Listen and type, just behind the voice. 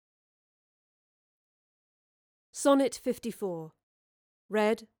Sonnet 54.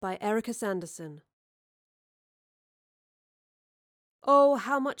 Read by Erica Sanderson. Oh,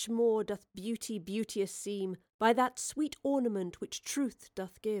 how much more doth beauty beauteous seem by that sweet ornament which truth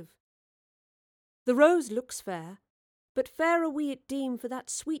doth give. The rose looks fair, but fairer we it deem for that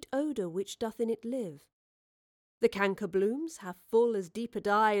sweet odour which doth in it live. The canker blooms have full as deep a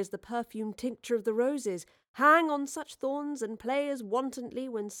dye as the perfumed tincture of the roses, hang on such thorns and play as wantonly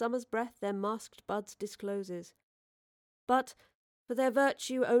when summer's breath their masked buds discloses. But for their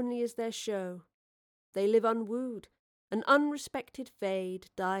virtue only is their show. They live unwooed, and unrespected fade,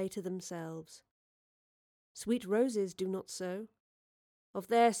 die to themselves. Sweet roses do not so. Of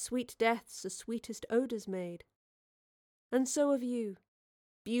their sweet deaths the sweetest odours made. And so of you,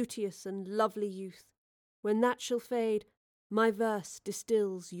 beauteous and lovely youth, when that shall fade, my verse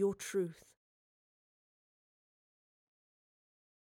distills your truth.